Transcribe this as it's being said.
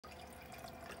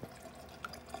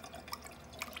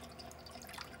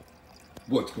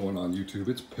What's going on YouTube?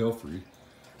 It's Pelfrey,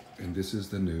 and this is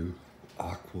the new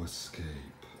Aquascape.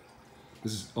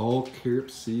 This is all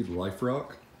CaribSea life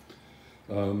rock.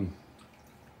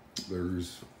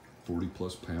 There's 40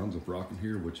 plus pounds of rock in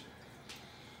here, which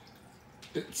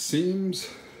it seems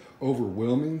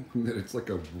overwhelming that it's like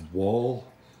a wall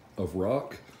of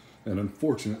rock. And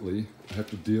unfortunately, I have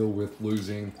to deal with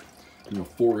losing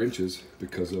 4 inches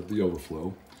because of the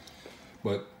overflow.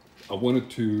 But I wanted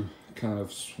to kind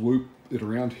of swoop it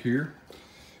around here,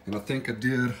 and I think I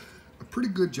did a pretty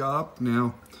good job.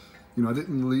 Now, I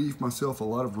didn't leave myself a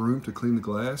lot of room to clean the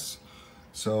glass,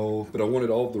 but I wanted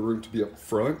all of the room to be up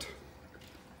front.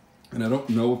 And I don't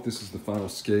know if this is the final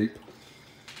scape,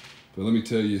 but let me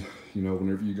tell you,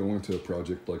 whenever you go into a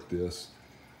project like this,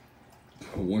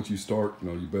 once you start,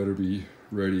 you better be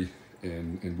ready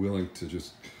and willing to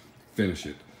just finish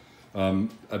it.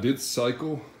 I did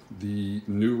cycle the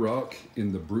new rock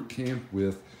in the brute can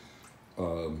with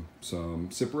some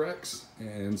Cyperax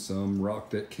and some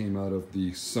rock that came out of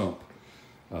the sump.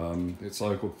 It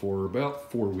cycled for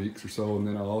about 4 weeks or so, and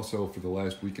then I also, for the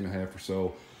last week and a half or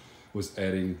so, was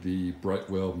adding the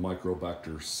Brightwell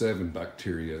Microbacter 7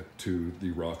 bacteria to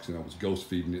the rocks, and I was ghost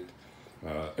feeding it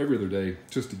every other day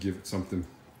just to give it something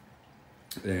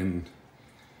and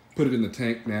put it in the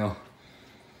tank. Now,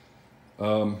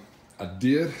 I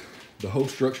did the whole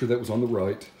structure that was on the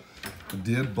right. I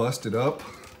did bust it up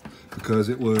because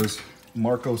it was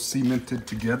Marco cemented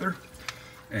together,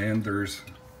 and there's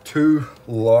 2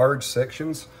 large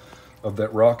sections of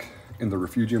that rock in the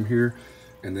refugium here,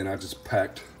 and then I just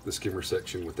packed the skimmer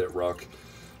section with that rock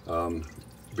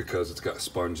because it's got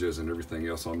sponges and everything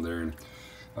else on there.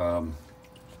 And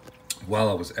while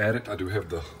I was at it, I do have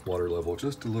the water level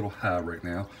just a little high right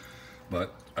now,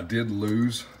 but I did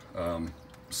lose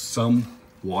some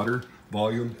water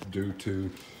volume due to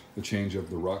the change of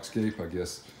the rockscape. I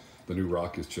guess the new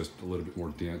rock is just a little bit more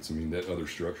dense. I mean, that other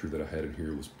structure that I had in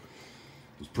here was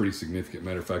pretty significant.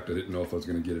 Matter of fact, I didn't know if I was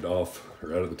going to get it off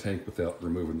or out of the tank without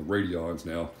removing the radions.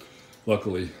 Now,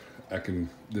 luckily,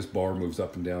 this bar moves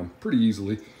up and down pretty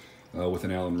easily with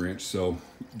an Allen wrench, so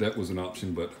that was an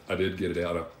option, but I did get it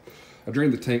out. I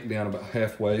drained the tank down about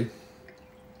halfway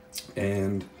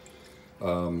and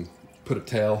put a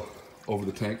towel over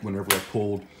the tank whenever I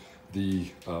pulled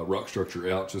the rock structure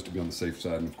out, just to be on the safe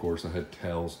side. And of course, I had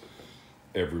towels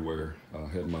everywhere. I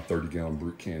had my 30-gallon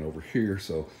brute can over here,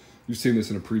 so you've seen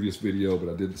this in a previous video, but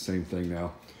I did the same thing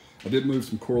now. I did move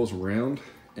some corals around,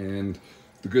 and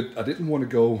I didn't want to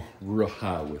go real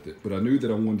high with it, but I knew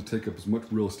that I wanted to take up as much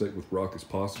real estate with rock as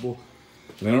possible.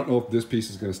 And I don't know if this piece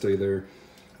is going to stay there,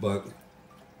 but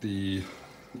I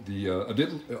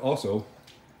did also,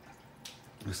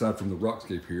 aside from the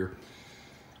rockscape here,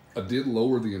 I did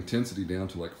lower the intensity down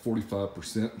to like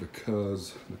 45%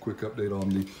 because the quick update on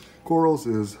the corals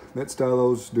is that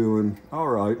stylo's doing all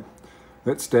right.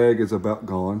 That stag is about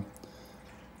gone.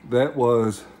 That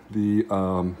was the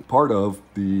part of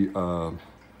the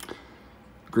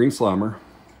green slimer.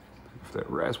 If that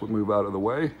wrasse would move out of the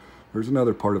way, there's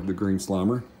another part of the green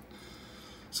slimer.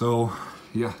 So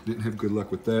yeah, didn't have good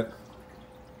luck with that.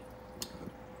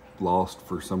 Lost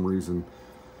for some reason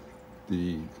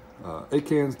the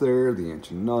acans there, the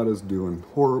enchilada's doing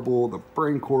horrible, the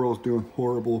brain coral's doing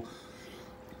horrible.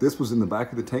 This was in the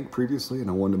back of the tank previously, and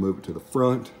I wanted to move it to the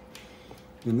front.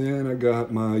 And then I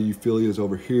got my euphyllias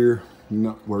over here. I'm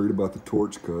not worried about the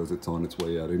torch because it's on its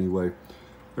way out anyway.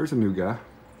 There's a new guy.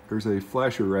 There's a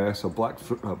flasher wrasse, a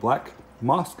black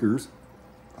Moskers.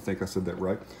 I think I said that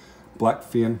right. Black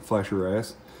fin flasher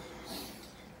wrasse.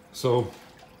 So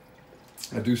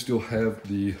I do still have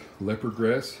the leopard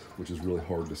grass, which is really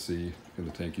hard to see in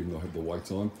the tank, even though I have the whites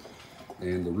on,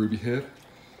 and the ruby head.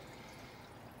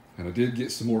 And I did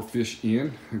get some more fish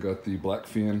in. I got the black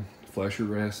fin flasher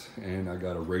wrasse, and I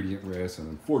got a radiant wrasse. And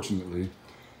unfortunately,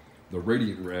 the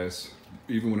radiant wrasse,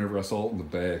 even whenever I saw it in the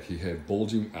bag, he had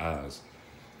bulging eyes.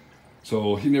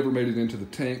 So he never made it into the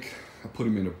tank. I put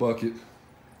him in a bucket.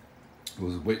 I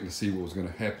was waiting to see what was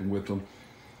going to happen with him.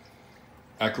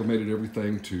 Acclimated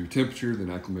everything to temperature,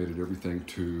 then acclimated everything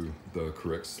to the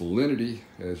correct salinity.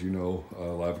 As you know,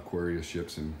 live aquaria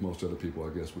ships, and most other people,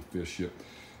 I guess, with fish ship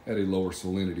at a lower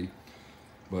salinity.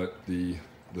 But the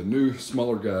new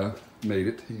smaller guy made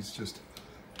it. He's just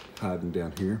hiding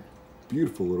down here.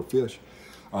 Beautiful little fish.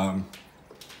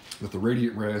 But the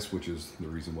radiant wrasse, which is the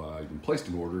reason why I even placed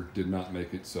an order, did not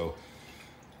make it. So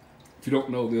if you don't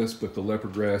know this, but the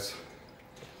leopard wrasse,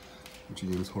 which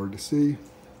again is hard to see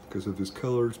because of his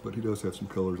colors, but he does have some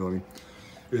colors on him,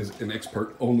 is an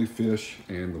expert only fish,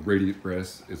 and the radiant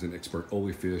wrasse is an expert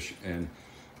only fish. And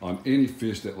on any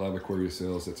fish that Live Aquaria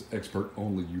sells that's expert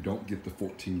only, you don't get the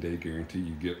 14-day guarantee.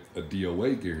 You get a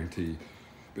DOA guarantee,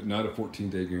 but not a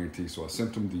 14-day guarantee. So I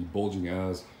sent them the bulging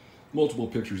eyes, multiple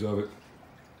pictures of it.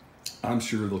 I'm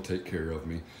sure they'll take care of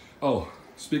me. Oh,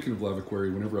 speaking of Live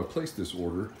Aquaria, whenever I placed this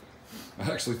order,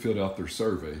 I actually filled out their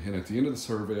survey. And at the end of the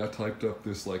survey, I typed up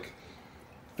this like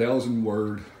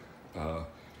 1,000-word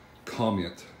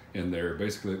comment in there.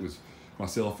 Basically, it was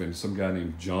myself and some guy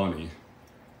named Johnny.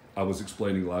 I was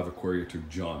explaining Live Aquaria to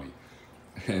Johnny.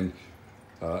 And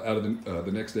out of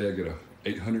the next day, I get a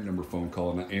 800 number phone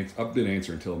call, and I've been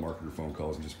answering telemarketer phone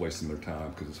calls and just wasting their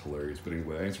time because it's hilarious. But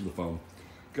anyway, I answered the phone.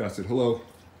 The guy said, "Hello,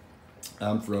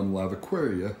 I'm from Live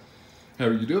Aquaria. How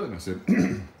are you doing?" I said,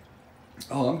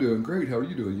 "Oh, I'm doing great. How are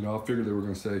you doing?" You know, I figured they were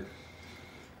going to say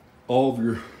all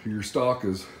of your stock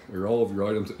is, or all of your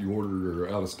items that you ordered are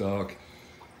out of stock,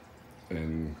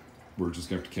 and we're just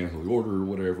going to have to cancel the order or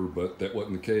whatever. But that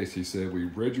wasn't the case. He said, "We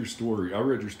read your story. I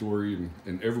read your story,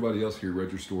 and everybody else here read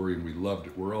your story, and we loved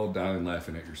it. We're all dying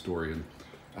laughing at your story." And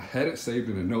I had it saved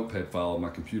in a notepad file on my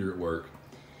computer at work,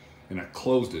 and I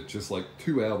closed it just like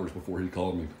 2 hours before he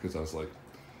called me because I was like,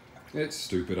 it's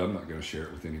stupid. I'm not going to share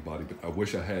it with anybody, but I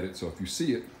wish I had it. So if you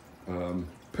see it,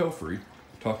 Pelfrey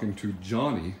talking to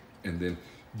Johnny, and then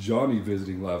Johnny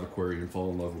visiting Live Aquaria and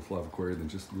fall in love with Live Aquaria, then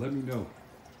just let me know.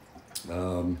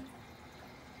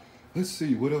 Let's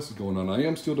see, what else is going on? I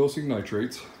am still dosing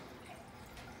nitrates.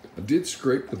 I did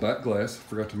scrape the back glass,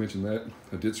 forgot to mention that.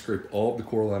 I did scrape all of the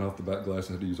coral line off the back glass.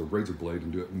 I had to use a razor blade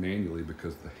and do it manually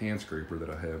because the hand scraper that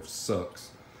I have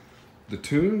sucks. The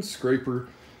Tunze scraper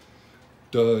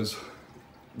does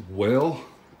well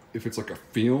if it's like a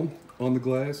film on the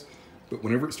glass, but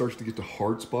whenever it starts to get to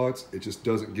hard spots, it just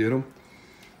doesn't get them.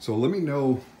 So let me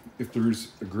know if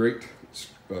there's a great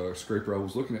scraper. I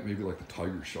was looking at maybe like the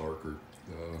Tiger Shark, or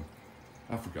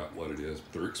I forgot what it is,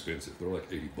 but they're expensive. They're like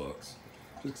 80 bucks.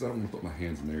 Just because I don't want to put my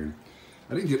hands in there.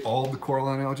 I didn't get all of the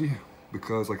coralline algae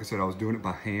because, like I said, I was doing it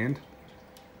by hand,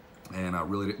 and I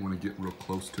really didn't want to get real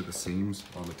close to the seams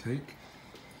on the tank.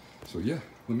 So yeah,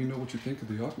 let me know what you think of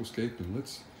the aquascape, and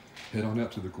let's head on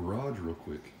out to the garage real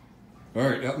quick. All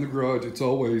right, out in the garage,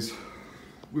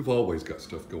 we've always got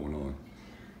stuff going on.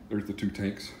 There's the 2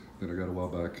 tanks that I got a while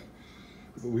back,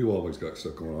 but we've always got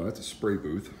stuff going on. That's a spray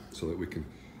booth so that we can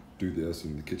do this,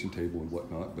 and the kitchen table and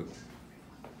whatnot. But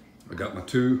I got my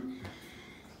 2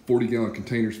 40-gallon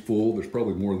containers full. There's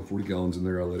probably more than 40 gallons in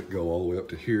there. I let it go all the way up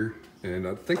to here. And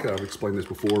I think I've explained this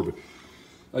before, but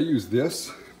I use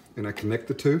this and I connect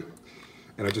the 2,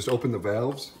 and I just open the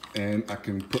valves, and I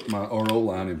can put my RO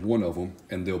line in one of them,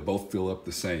 and they'll both fill up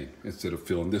the same instead of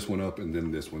filling this one up and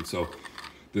then this one. So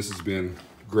this has been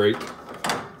great.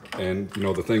 And you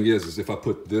know, the thing is if I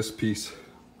put this piece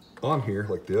on here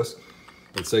like this,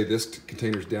 and say this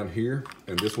container's down here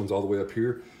and this one's all the way up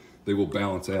here, they will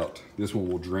balance out. This one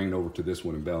will drain over to this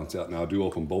one and balance out. Now I do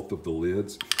open both of the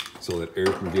lids so that air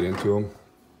can get into them,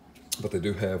 but they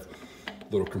do have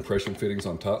little compression fittings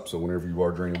on top, so whenever you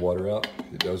are draining water out,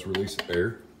 it does release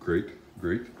air. Great,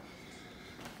 great.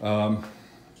 I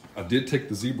did take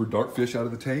the zebra dartfish out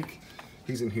of the tank.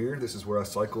 He's in here. This is where I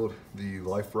cycled the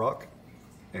life rock,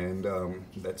 and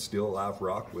that's still a live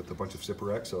rock with a bunch of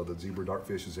Cyperax, so the zebra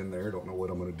dartfish is in there. Don't know what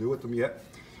I'm going to do with them yet,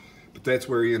 but that's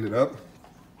where he ended up.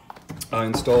 I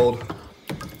installed,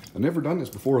 I've never done this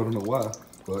before, I don't know why,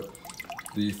 but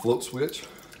the float switch,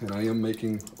 and I am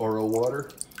making RO water.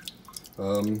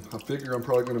 I figure I'm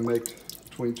probably going to make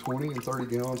between 20 and 30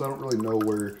 gallons. I don't really know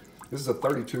where. This is a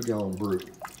 32-gallon brute,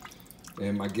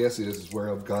 and my guess is where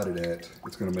I've got it at,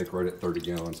 it's going to make right at 30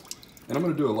 gallons. And I'm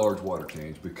going to do a large water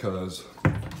change because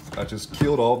I just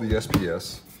killed all the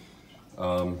SPS.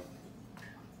 I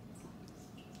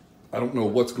don't know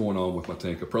what's going on with my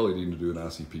tank. I probably need to do an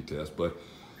ICP test, but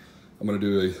I'm going to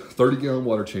do a 30-gallon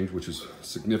water change, which is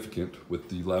significant with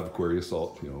the Live Aquaria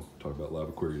salt. You know, talk about Live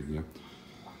Aquaria again.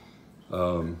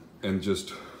 And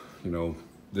just, you know,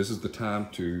 this is the time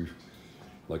to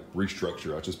like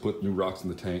restructure. I just put new rocks in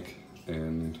the tank,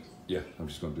 and yeah, I'm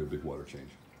just going to do a big water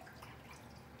change.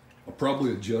 I'll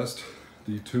probably adjust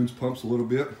the Tunze pumps a little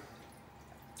bit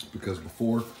because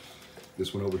before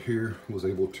this one over here was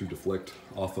able to deflect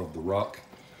off of the rock,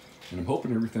 and I'm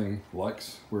hoping everything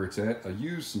likes where it's at. I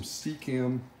used some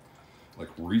CCAM like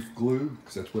reef glue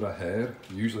because that's what I had.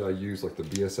 Usually I use like the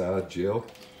BSI gel.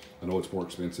 I know it's more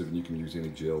expensive and you can use any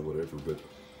gel, whatever, but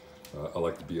I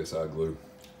like the BSI glue.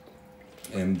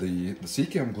 And the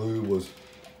CCAM glue was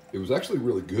actually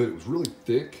really good. It was really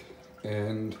thick,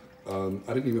 and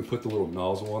I didn't even put the little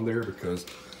nozzle on there because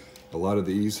a lot of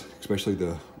these, especially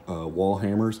the wall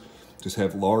hammers, just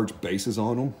have large bases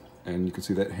on them. And you can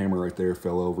see that hammer right there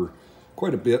fell over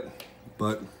quite a bit,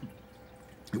 but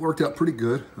it worked out pretty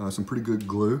good. Some pretty good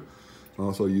glue. I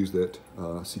also used that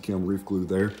Seachem Reef glue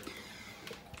there.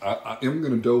 I am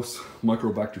going to dose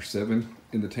Microbacter 7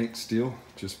 in the tank still,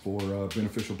 just for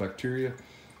beneficial bacteria.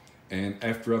 And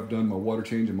after I've done my water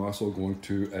change, I'm also going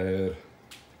to add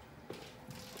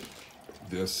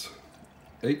this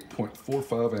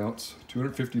 8.45 ounce,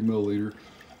 250 milliliter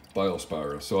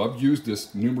Biospira. So I've used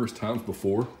this numerous times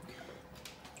before.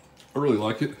 I really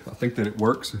like it. I think that it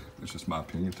works. It's just my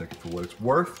opinion. Take it for what it's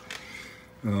worth.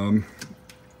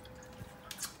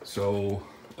 So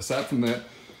aside from that,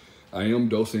 I am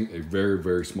dosing a very,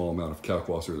 very small amount of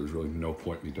Kalkwasser. There's really no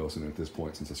point in me dosing it at this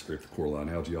point since I scraped the coralline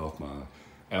algae off. My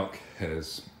alk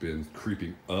has been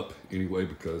creeping up anyway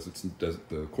because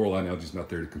the coralline algae is not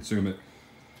there to consume it.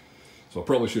 So I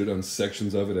probably should have done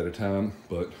sections of it at a time,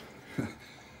 but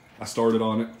I started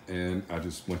on it and I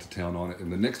just went to town on it.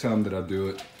 And the next time that I do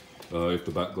it, if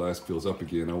the back glass fills up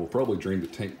again, I will probably drain the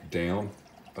tank down,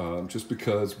 just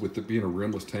because with it being a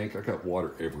rimless tank, I got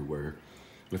water everywhere.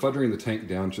 And if I drain the tank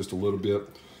down just a little bit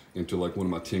into like one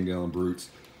of my 10-gallon brutes,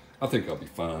 I think I'll be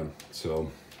fine. So,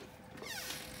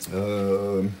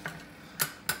 oh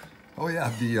yeah,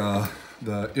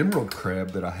 the emerald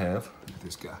crab that I have, look at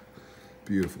this guy,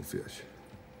 beautiful fish,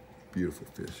 beautiful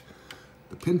fish.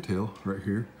 The pintail right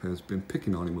here has been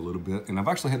picking on him a little bit, and I've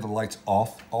actually had the lights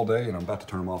off all day and I'm about to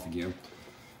turn them off again.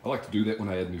 I like to do that when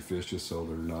I add new fish just so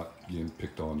they're not getting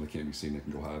picked on, they can't be seen, they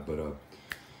can go hide. But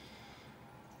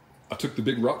I took the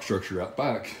big rock structure out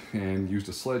back and used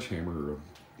a sledgehammer, or a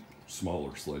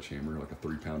smaller sledgehammer, like a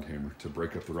 3-pound hammer, to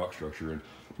break up the rock structure, and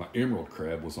my emerald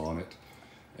crab was on it.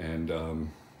 And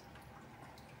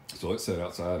so it sat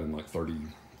outside in like 30,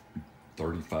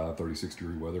 35, 36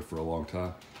 degree weather for a long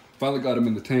time. Finally got him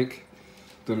in the tank.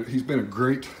 He's been a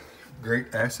great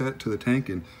asset to the tank,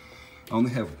 and I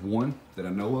only have one that I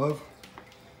know of.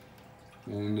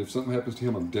 And if something happens to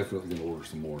him, I'm definitely gonna order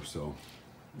some more. So,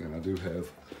 and I do have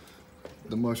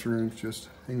the mushrooms just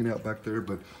hanging out back there,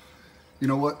 but you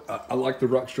know what? I like the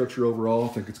rock structure overall. I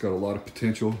think it's got a lot of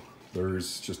potential.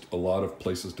 There's just a lot of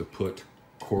places to put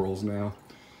corals now.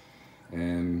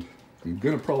 And I'm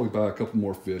gonna probably buy a couple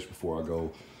more fish before I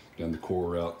go down the coral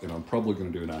route, and I'm probably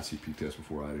gonna do an ICP test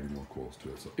before I add any more corals to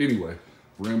it. So anyway,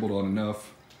 rambled on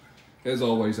enough. As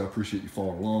always, I appreciate you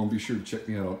following along. Be sure to check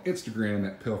me out on Instagram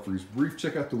at Pelfrey's Reef.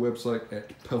 Check out the website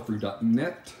at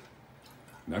pelfrey.net.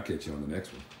 And I'll catch you on the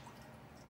next one.